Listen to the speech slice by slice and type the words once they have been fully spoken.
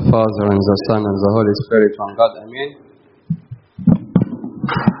Father, and the Son, and the Holy Spirit, one God. Amen.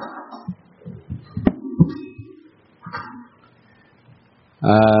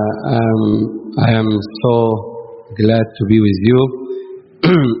 I am so glad to be with you.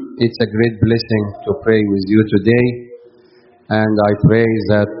 It's a great blessing to pray with you today. And I pray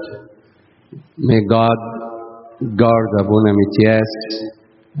that may God guard Abuna Mitias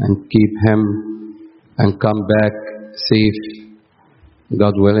and keep him and come back safe,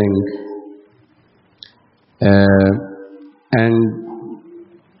 God willing. And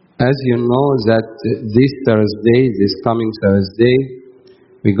as you know that this coming Thursday,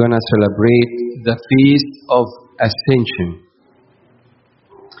 we're going to celebrate the Feast of Ascension.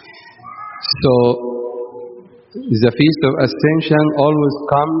 So, the Feast of Ascension always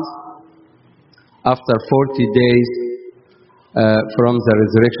comes after 40 days from the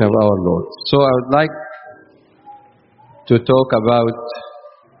resurrection of our Lord. So I would like to talk about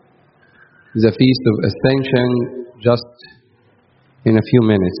the Feast of Ascension just in a few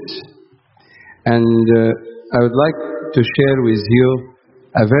minutes. And I would like to share with you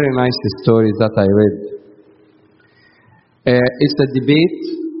a very nice story that I read. It's a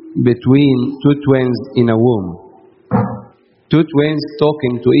debate between two twins in a womb. Two twins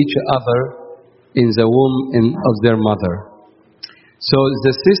talking to each other in the womb of their mother. So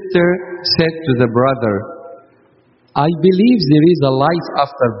the sister said to the brother, "I believe there is a life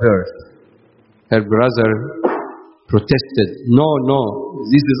after birth." Her brother protested, No,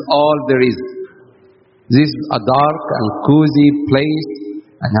 this is all there is. This is a dark and cozy place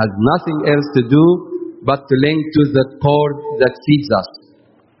and has nothing else to do but to link to the cord that feeds us.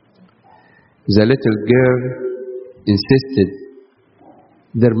 The little girl insisted,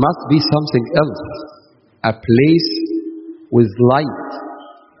 there must be something else, a place with light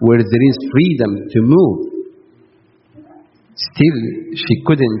where there is freedom to move. Still, she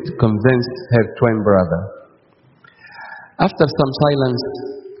couldn't convince her twin brother. After some silence,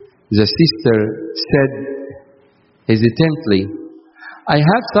 the sister said hesitantly, "I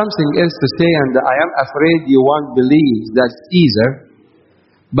have something else to say, and I am afraid you won't believe that either,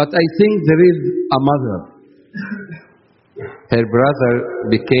 but I think there is a mother." Her brother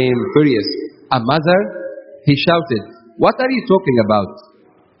became furious. "A mother?" he shouted. "What are you talking about?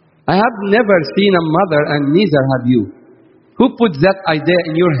 I have never seen a mother, and neither have you. Who put that idea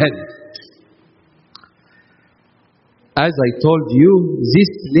in your head? As I told you, this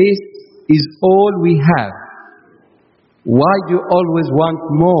place is all we have. Why do you always want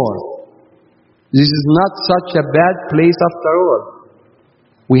more? This is not such a bad place after all.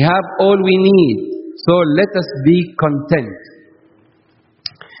 We have all we need, so let us be content."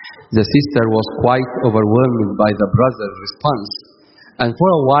 The sister was quite overwhelmed by the brother's response, and for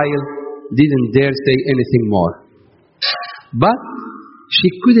a while didn't dare say anything more. But she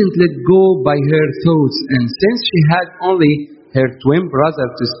couldn't let go by her thoughts, and since she had only her twin brother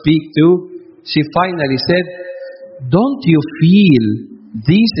to speak to, she finally said, "Don't you feel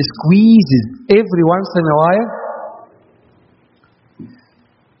these squeezes every once in a while?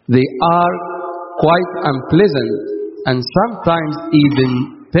 They are quite unpleasant and sometimes even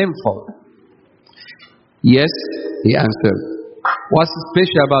painful." "Yes," he answered. "What's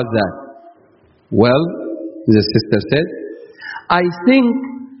special about that?" "Well," the sister said, "I think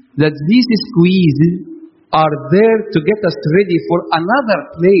that these squeezes are there to get us ready for another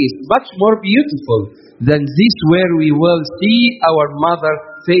place much more beautiful than this where we will see our mother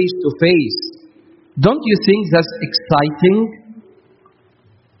face to face. Don't you think that's exciting?"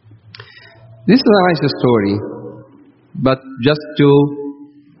 This is a nice story, but just to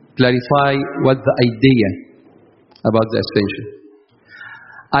clarify what the idea about the ascension.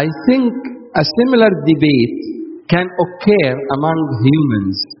 I think a similar debate can occur among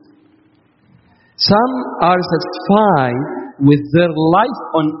humans. Some are satisfied with their life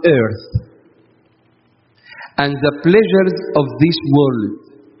on earth and the pleasures of this world,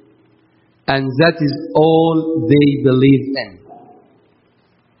 and that is all they believe in.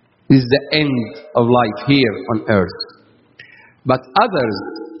 Is the end of life here on earth. But others,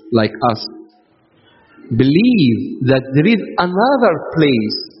 like us, believe that there is another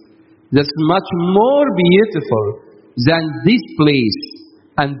place that's much more beautiful than this place,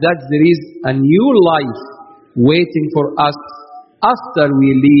 and that there is a new life waiting for us after we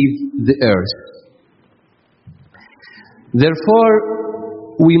leave the earth. Therefore,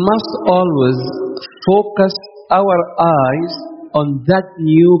 we must always focus our eyes on that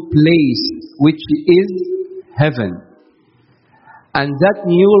new place, which is heaven, and that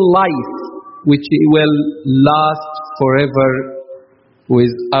new life which will last forever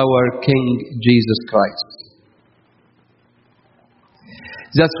with our King Jesus Christ.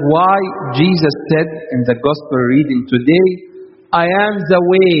 That's why Jesus said in the gospel reading today, I am the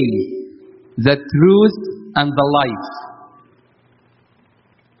way, the truth, and the life.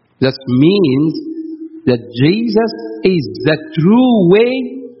 That means that Jesus is the true way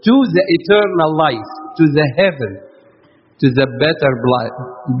to the eternal life, to the heaven, to the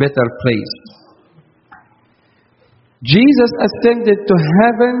better place. Jesus ascended to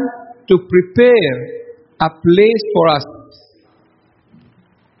heaven to prepare a place for us,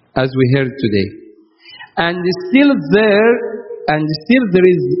 as we heard today. And still there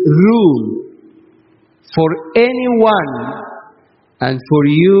is room for anyone and for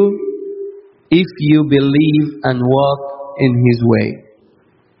you if you believe and walk in His way.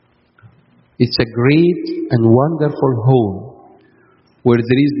 It's a great and wonderful home where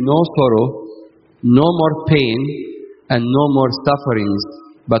there is no sorrow, no more pain, and no more sufferings,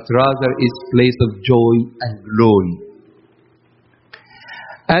 but rather is place of joy and glory.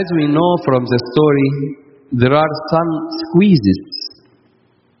 As we know from the story, there are some squeezes.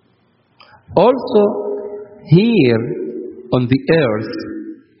 Also, here on the earth,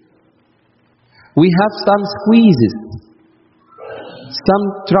 we have some squeezes, some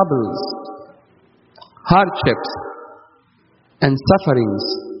troubles, hardships, and sufferings,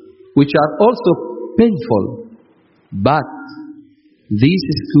 which are also painful. But these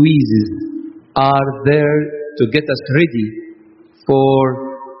squeezes are there to get us ready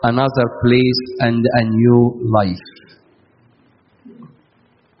for another place and a new life.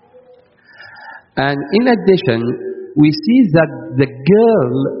 And in addition, we see that the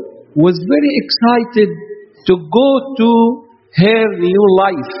girl was very excited to go to her new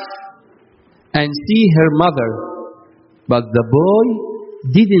life and see her mother. But the boy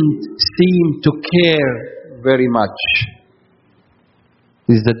didn't seem to care very much.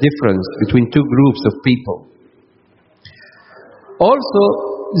 This is the difference between two groups of people. Also,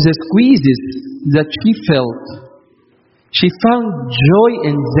 the squeezes that she felt, she found joy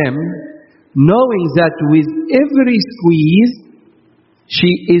in them, knowing that with every squeeze,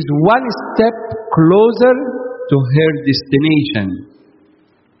 she is one step closer to her destination,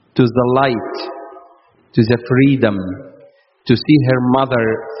 to the light, to the freedom, to see her mother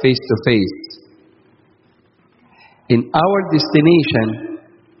face to face. In our destination,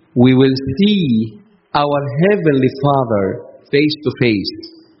 we will see our Heavenly Father face to face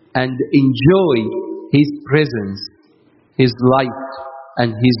and enjoy His presence, His light,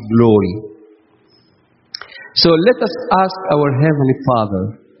 and His glory. So let us ask our Heavenly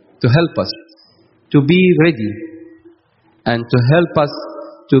Father to help us to be ready and to help us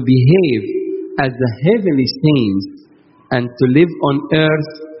to behave as the heavenly saints and to live on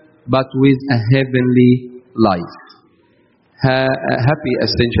earth but with a heavenly life. Happy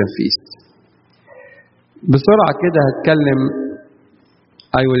Ascension Feast. بسرعة كده هتكلم.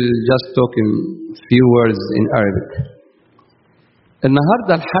 I will just talk in few words in Arabic.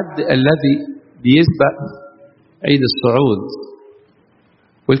 النهاردة الحد الذي بيسبق عيد الصعود،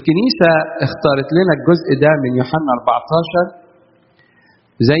 والكنيسة اختارت لنا الجزء ده من يوحنا 14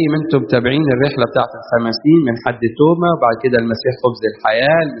 زي ما انتم متابعين الرحلة بتاعت الخمسين من حد توما، وبعد كده المسيح خبز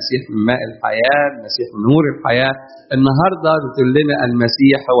الحياة، المسيح من ماء الحياة، المسيح من نور الحياة. النهاردة بتقول لنا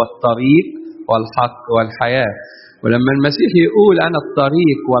المسيح هو الطريق والحق والحياة. ولما المسيح يقول أنا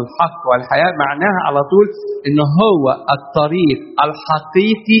الطريق والحق والحياة، معناها على طول إنه هو الطريق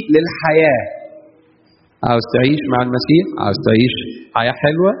الحقيقي للحياة. عاوز تعيش مع المسيح، عاوز تعيش حياة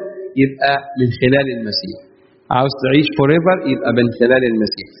حلوة، يبقى من خلال المسيح. عاوز تعيش forever، يبقى من خلال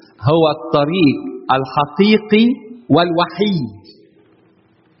المسيح. هو الطريق الحقيقي والوحيد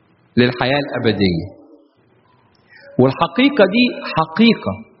للحياة الأبدية. والحقيقة دي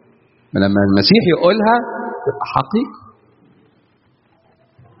حقيقة، لما المسيح يقولها تبقى حقيقة.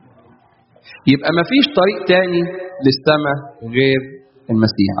 يبقى ما فيش طريق تاني للسماء غير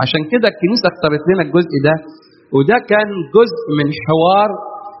المسيح. عشان كده الكنيسة اختارت لنا الجزء ده، وده كان جزء من حوار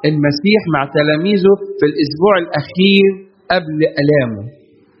المسيح مع تلاميذه في الأسبوع الأخير قبل آلامه.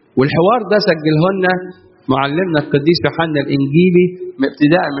 والحوار ده سجله لنا معلمنا القديس يوحنا الإنجيلي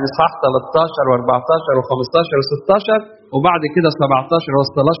ابتداء من إصحاح 13 و14 و15 و16، وبعد كده 17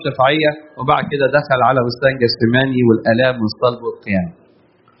 والصلاة الشفاعية، وبعد كده دخل على بستان جثماني والآلام والصلب والقيامة.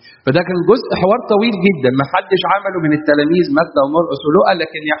 فده كان جزء حوار طويل جدا، ما حدش عمله من التلاميذ متى ومرقس ولوقا،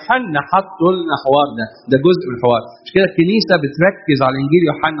 لكن يوحنا حطوا لنا حوار ده جزء من الحوار. مش كده الكنيسة بتركز على إنجيل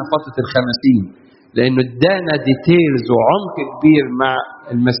يوحنا فترة الخمسين، لأنه ادانا ديتيلز وعمق كبير مع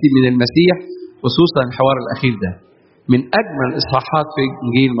المسيح من المسيح، خصوصا الحوار الأخير ده من أجمل إصحاحات في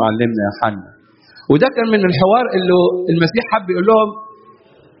إنجيل معلمنا يوحنا. وده كان من الحوار اللي المسيح حب يقول لهم،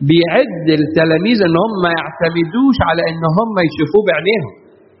 بيعد التلاميذ ان هم ما يعتمدوش على ان هم يشوفوه بعينيهم،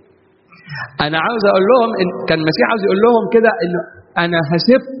 أنا عاوز أقول لهم إن كان المسيح عاوز يقول لهم كده إنه أنا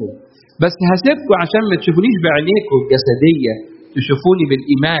هسيبكم، بس هسيبكم عشان ما تشوفونيش بعينيكم الجسدية، تشوفوني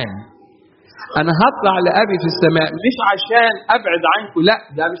بالإيمان. أنا هطلع لأبي في السماء مش عشان أبعد عنكم، لا،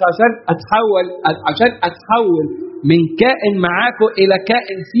 ده مش عشان أتحول من كائن معاكم إلى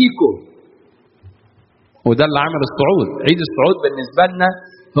كائن فيكم. وده اللي عمل الصعود. عيد الصعود بالنسبة لنا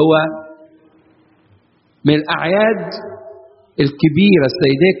هو من الأعياد الكبيرة،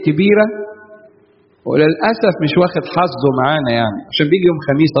 السيدية الكبيرة، وللأسف مش واخد حظه معانا يعني، عشان بيجي يوم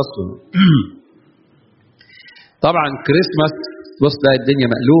خميس أصلا. طبعا كريسماس بص تلاقي الدنيا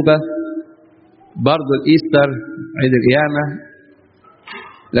مقلوبة، برضه الإيستر عيد القيامة،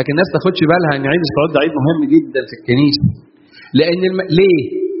 لكن الناس تاخدش بالها إن عيد الصعود ده عيد مهم جدا في الكنيسة. لأن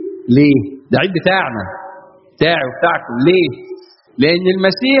ليه؟ ده عيد بتاعنا، بتاعي وبتاعكم. ليه؟ لأن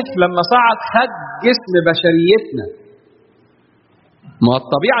المسيح لما صعد خد جسم بشريتنا. ما هو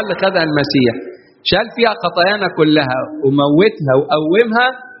الطبيعة اللي خدها المسيح شال فيها خطايانا كلها وموتها وقومها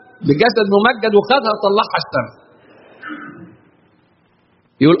بجسد ممجد، وخدها وطلعها السماء.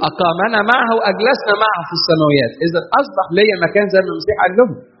 يقول أقامنا معه وأجلسنا معه في السماويات. إذا أصبح ليا مكان زي ما المسيح قال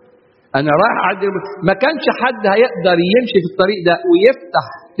لهم، أنا رايح أعدي. ما كانش حد هيقدر يمشي في الطريق ده ويفتح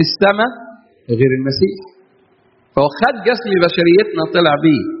السماء غير المسيح. فهو خد جسم بشريتنا طلع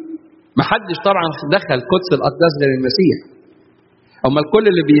بيه. ما حدش طبعا دخل قدس الأقداس غير المسيح. أما الكل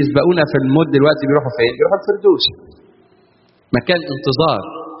اللي بيسبقونا في الموت دلوقتي بيروحوا فين؟ بيروحوا الفردوس، مكان انتظار.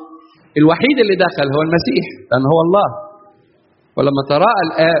 الوحيد اللي دخل هو المسيح، لأن هو الله. ولما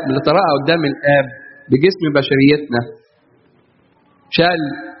تراءى قدام الآب بجسم بشريتنا شال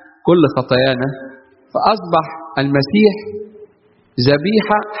كل خطايانا، فأصبح المسيح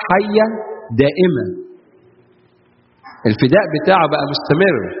ذبيحة حية دائمة. الفداء بتاعه بقى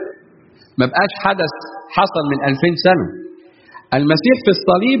مستمر، ما بقاش حدث حصل من 2000 سنة. المسيح في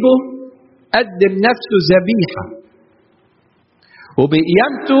صليبه قدم نفسه ذبيحة،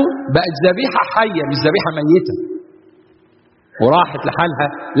 وبقيامته بقت ذبيحة حية، مش ذبيحة ميتة وراحت لحالها،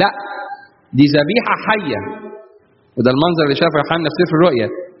 لا، دي ذبيحة حية. وده المنظر اللي شافه يوحنا في سفر الرؤيا،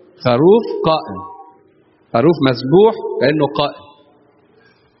 خروف قائم، خروف مسبوح كأنه قائم.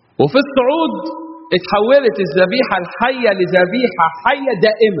 وفي الصعود اتحولت الذبيحة الحية لذبيحة حية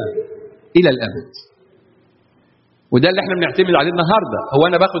دائمة إلى الأبد. وده اللي احنا بنعتمد عليه النهارده. هو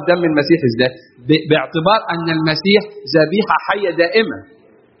انا باخد دم المسيح ازاي؟ باعتبار ان المسيح ذبيحه حيه دائمه،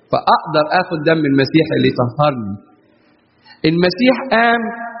 فاقدر اخد دم المسيح اللي يطهرني. المسيح قام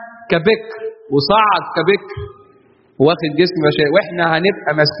كبكر وصعد كبكر واخد جسم بشري، واحنا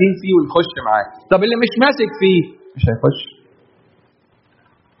هنبقى ماسكين فيه ونخش معاه. طب اللي مش ماسك فيه مش هيخش.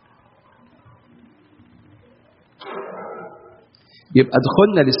 يبقى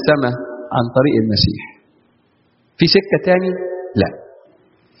دخلنا للسماء عن طريق المسيح. في سكة تاني؟ لا.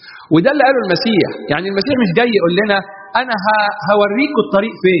 وده اللي قاله المسيح. يعني المسيح مش جاي يقول لنا أنا هوريكم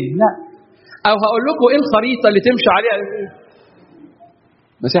الطريق فين، لا، أو هقول لكم إيه الخريطة اللي تمشي عليها.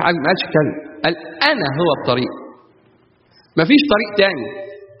 المسيح ما قالش كده، قال أنا هو الطريق، مفيش طريق تاني.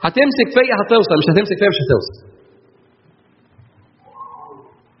 هتمسك فيا هتوصل، مش هتمسك فيا مش هتوصل.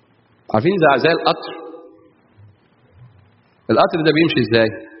 عارفين زي القطر. القطر ده بيمشي ازاي؟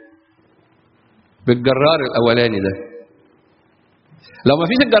 بالجرار الاولاني ده. لو ما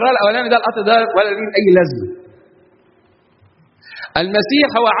فيش الجرار الاولاني ده القطر ده ولا ليه اي لازمه. المسيح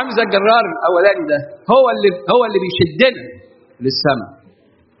هو عامل زي الجرار الاولاني ده، هو اللي بيشدنا للسماء.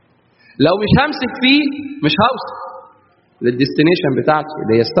 لو مش همسك فيه مش هوصل للديستنيشن بتاعتي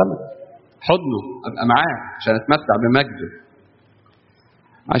اللي هي السماء، حضنه، ابقى معاه عشان اتمتع بمجده.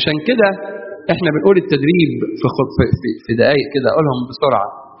 عشان كده احنا بنقول التدريب في دقائق كده، اقولهم بسرعه،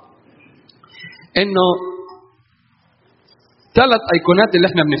 انه 3 ايقونات اللي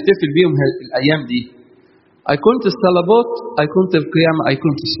احنا بنحتفل بيهم الايام دي: ايقونه الصلبات، ايقونه القيامه،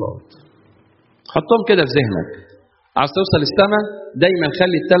 ايقونه الصعود. حطهم كده في ذهنك. عايز توصل السماء دايما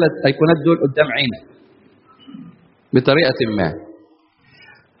خلي ال3 ايقونات دول قدام عينك بطريقه ما.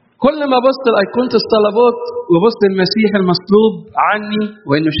 كل ما بصت لايقونه الصلبات وبصت المسيح المصلوب عني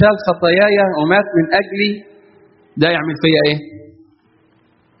وانه شال خطاياي ومات من اجلي، ده يعمل فيا ايه؟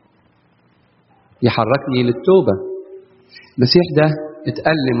 يحركني للتوبه. المسيح ده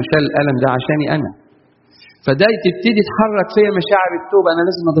اتألم وشال الألم ده عشاني انا، فده تبتدي تحرك فيا مشاعر التوبه. انا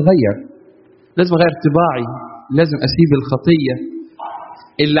لازم اتغير، لازم اغير طباعي، لازم اسيب الخطيه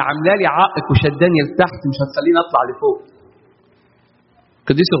اللي عامله لي عائق وشداني لتحت، مش هتخليني اطلع لفوق.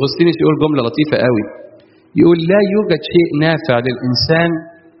 القديس أغسطينوس يقول جمله لطيفه قوي، يقول: لا يوجد شيء نافع للانسان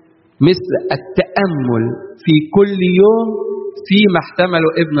مثل التأمل في كل يوم فيما احتمله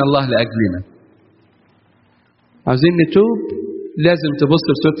ابن الله لاجلنا. عاوزين نتوب، لازم تبص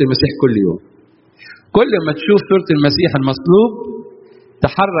لصورة المسيح كل يوم. كل ما تشوف صورة المسيح المصلوب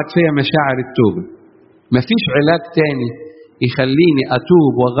تحرك فيها مشاعر التوبة. مفيش علاج تاني يخليني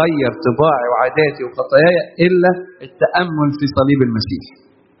أتوب وأغير طباعي وعاداتي وخطاياي إلا التأمل في صليب المسيح.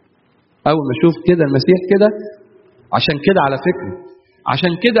 أول ما أشوف كده المسيح كده، عشان كده على فكرة،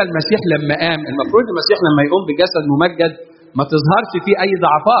 عشان كده المسيح لما قام، المفروض المسيح لما يقوم بجسد ممجد ما تظهرش فيه أي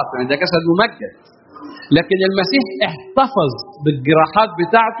ضعفات، لأن ده جسد ممجد. لكن المسيح احتفظ بالجراحات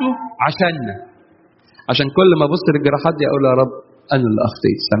بتاعته عشاننا، عشان كل ما أبص للجراحات دي أقول يا رب أنا اللي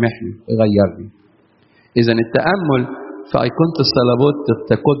أخطيت، سامحني، غيرني. إذا التأمل في أيقونة الصليبوت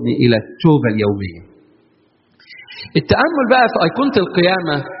تقودني إلى التوبة اليومية. التأمل بقى في أيقونة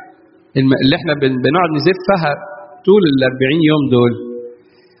القيامة اللي احنا بنقعد نزفها طول 40 يوم دول،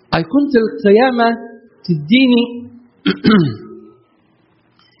 أيقونة القيامة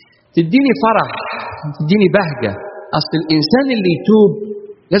تديني فرح، تديني بهجة. أصل الإنسان اللي يتوب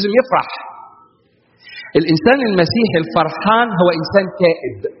لازم يفرح. الإنسان المسيحي الفرحان هو إنسان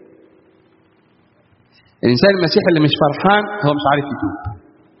كائب. الإنسان المسيحي اللي مش فرحان هو مش عارف يتوب.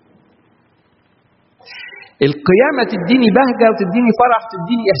 القيامة تديني بهجة وتديني فرح،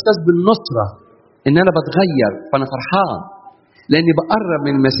 تديني إحساس بالنصرة، إن أنا بتغير فأنا فرحان لأني بقرب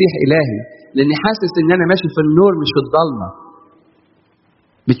من المسيح إلهي، لأني حاسس إن أنا ماشي في النور مش في الضلمة.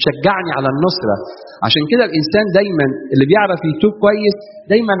 بتشجعني على النصرة. عشان كده الإنسان دايما اللي بيعرف يتوب كويس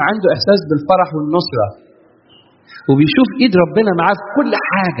دايما عنده إحساس بالفرح والنصرة، وبيشوف إيد ربنا معاه في كل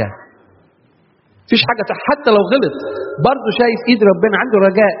حاجة. مفيش حاجة حتى لو غلط برضه شايف إيد ربنا، عنده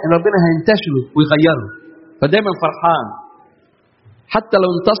رجاء إن ربنا هينتشره ويغيره، فدايما فرحان. حتى لو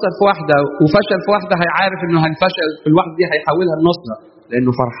انتصر في واحدة وفشل في واحدة هيعرف إنه هيفشل في الواحدة دي هيحولها النصرة،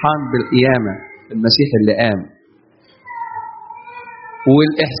 لأنه فرحان بالقيامة، المسيح اللي قام.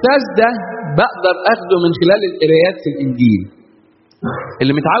 والإحساس ده بقدر أخده من خلال القرايات في الإنجيل.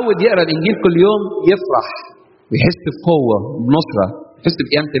 اللي متعود يقرأ الإنجيل كل يوم يفرح ويحس بقوة وبنصرة، يحس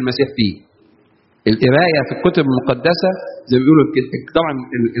بقيامة المسيح فيه. القراية في الكتب المقدسة زي ما بيقولوا، طبعا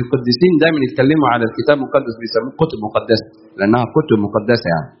القديسين دايما يتكلموا على الكتاب المقدس بيسموه كتب مقدسة لأنها كتب مقدسة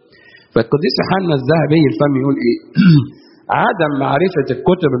يعني. فالقديس يوحنا الذهبي الفم يقول إيه؟ عدم معرفة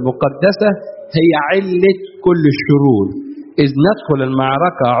الكتب المقدسة هي علة كل الشرور، إذ ندخل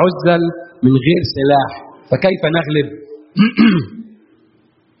المعركة عزل من غير سلاح، فكيف نغلب؟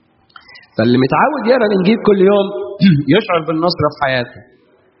 فاللي متعود يقرأ الإنجيل كل يوم يشعر بالنصرة في حياته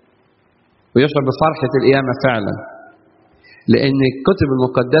ويشعر بفرحة القيامة فعلا، لأن الكتب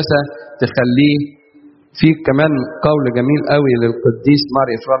المقدسة تخليه. في كمان قول جميل قوي للقديس مار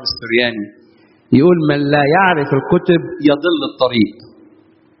إفرام السرياني يقول: من لا يعرف الكتب يضل الطريق،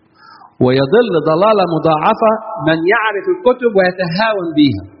 ويضل ضلالة مضاعفة من يعرف الكتب ويتهاون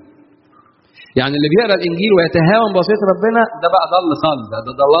بيها. يعني اللي بيقرأ الإنجيل ويتهاون بوصية ربنا ده بقى ضل خالص،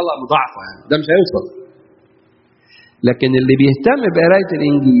 ده ضلالة مضاعفة، يعني ده مش هيوصل. لكن اللي بيهتم بقراية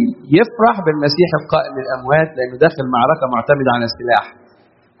الإنجيل يفرح بالمسيح القائم من الأموات، لأنه داخل معركة معتمدة على السلاح.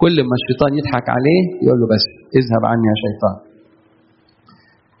 كل ما الشيطان يضحك عليه يقول له بس اذهب عني يا شيطان.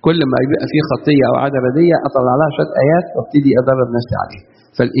 كل ما يبقى فيه خطية أو عادة رديئة أطلع لها شوية آيات وابتدي أدرب نفسي عليه.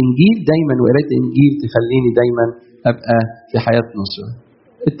 فالإنجيل دايما وقراية الإنجيل تخليني دايما أبقى في حياة نصرة.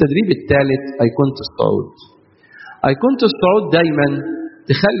 التدريب الثالث أيقونة الصعود. أيقونة الصعود دايما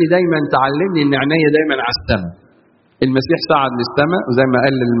تخلي دايما تعلمني إن عينيا دايما على السماء. المسيح صعد للسماء، وزي ما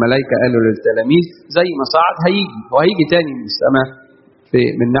قال للملائكة قالوا للتلاميذ زي ما صعد هيجي، وهيجي تاني من السماء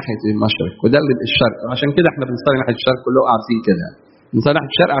من ناحية المشرق، وده الشرق. عشان كده احنا بنصلي ناحية الشرق، كلهم عارفين كده، بنصلي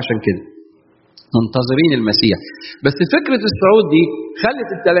ناحية الشرق عشان كده منتظرين المسيح. بس فكرة الصعود دي خلت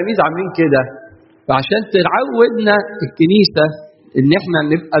التلاميذ عاملين كده عشان تعودنا الكنيسة ان احنا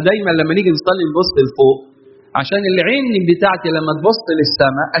نبقى دايما لما نيجي نصلي نبص لفوق، عشان العين بتاعتي لما تبص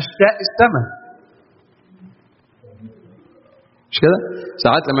للسماء اشتاق السماء. مش كده؟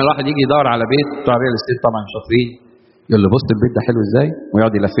 ساعات لما الواحد يجي يدور على بيت، بتوع ريال استيت طبعا شاطرين، يقول له بص البيت ده حلو ازاي،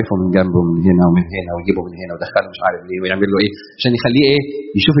 ويقعد يلففه من جنبه من هنا ومن هنا ويجيبه من هنا ويدخله مش عارف ليه ويعمل له ايه عشان يخليه ايه،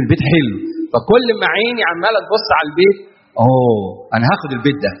 يشوف البيت حلو. فكل ما عيني عماله تبص على البيت، انا هاخد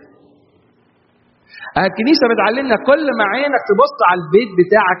البيت ده. الكنيسه بتعلمنا كل ما عينك تبص على البيت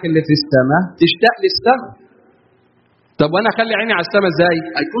بتاعك اللي في السماء تشتاق للسماء. طب وانا اخلي عيني على السماء ازاي؟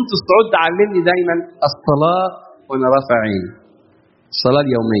 أيقونة الصعود تعلمني دايما الصلاه وانا رافع عيني. الصلاه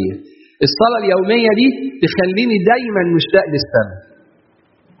اليوميه. الصلاه اليوميه دي تخليني دايما مشتاق للسماء.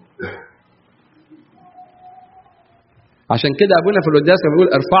 عشان كده ابونا في القداس بيقول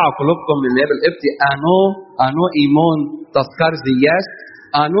ارفعوا قلوبكم من الياب القبطي انو ايمون تذكر زياس.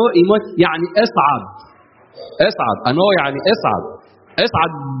 انو ايمون يعني اصعد. انو يعني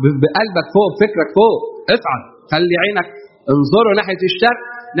اصعد بقلبك فوق، بفكرك فوق. اصعد، خلي عينك انظروا ناحية الشرق،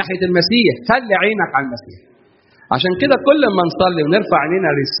 ناحية المسيح، خلي عينك على المسيح. عشان كده كل ما نصلي ونرفع عينينا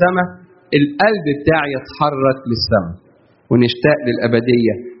للسماء القلب بتاعي يتحرك للسماء، ونشتاق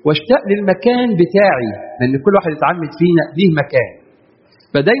للأبدية، واشتاق للمكان بتاعي، لأن كل واحد يتعمد فينا ليه مكان.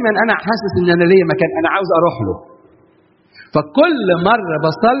 فدايما أنا حاسس إن أنا ليه مكان أنا عاوز أروح له. فكل مرة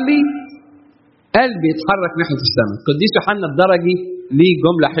بصلي قلبي يتحرك ناحية السماء. القديس يوحنا الدرجي ليه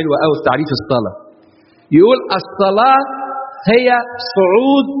جملة حلوة قوي في تعريف الصلاة. يقول الصلاة هي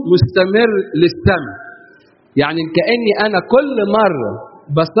صعود مستمر للسماء. يعني كأني أنا كل مرة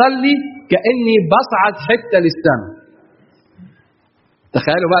بصلي كأني بصعد حتة للسماء.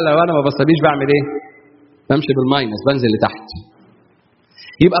 تخيلوا بقى لو أنا ما بصليش بعمل إيه؟ بمشي بالماينس، بنزل لتحت.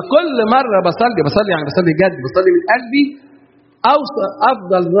 يبقى كل مرة بصلي يعني بصلي جد، بصلي من قلبي،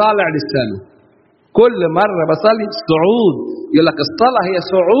 أفضل طالع للسماء. كل مرة بصلي صعود. يقول لك الصلاة هي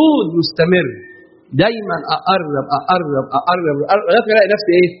صعود مستمر، دايما أقرب لغاية ما ألاقي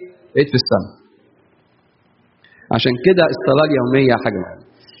نفسي إيه؟ بقيت في السماء. عشان كده الصلاة اليومية حاجة مهمة.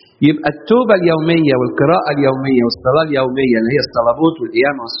 يبقى التوبة اليومية والقراءة اليومية والصلاة اليومية اللي هي الصلوات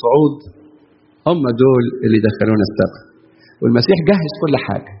والقيام والصعود هم دول اللي دخلونا السماء. والمسيح جهز كل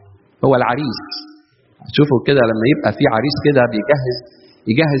حاجة، هو العريس. شوفوا كده لما يبقى في عريس كده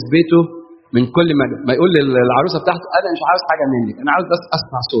يجهز بيته من كل ما يقول للعروسة بتاعته أنا مش عاوز حاجة منك، أنا عاوز بس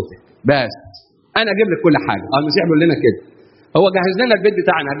أسمع صوتك بس، أنا أجيب لك كل حاجة. المسيح بيقول لنا كده، هو جهز لنا البيت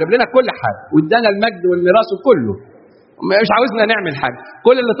بتاعنا، هجيب لنا كل حاجة، وادانا المجد والميراث وكله، مش عاوزنا نعمل حاجة.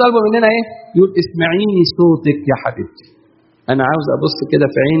 كل اللي طالبه مننا إيه؟ يقول اسمعيني صوتك يا حبيبتي، أنا عاوز أبص كده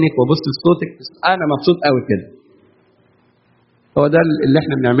في عينك وأبص لصوتك، أنا مبسوط قوي كده. هو ده اللي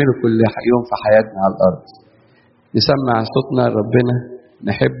احنا بنعمله كل يوم في حياتنا على الأرض. نسمع صوتنا لربنا،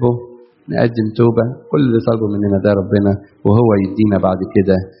 نحبه، نقدم توبة. كل اللي طالبه مننا ده ربنا، وهو يدينا بعد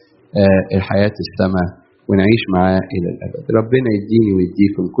كده الحياة السماء ونعيش معاه إلى الأبد. ربنا يديني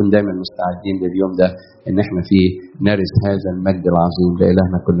ويديكم، نكون دايما مستعدين لليوم ده إن احنا فيه نرث هذا المجد العظيم.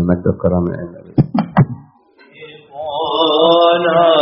 لإلهنا كل مجد وكرامة.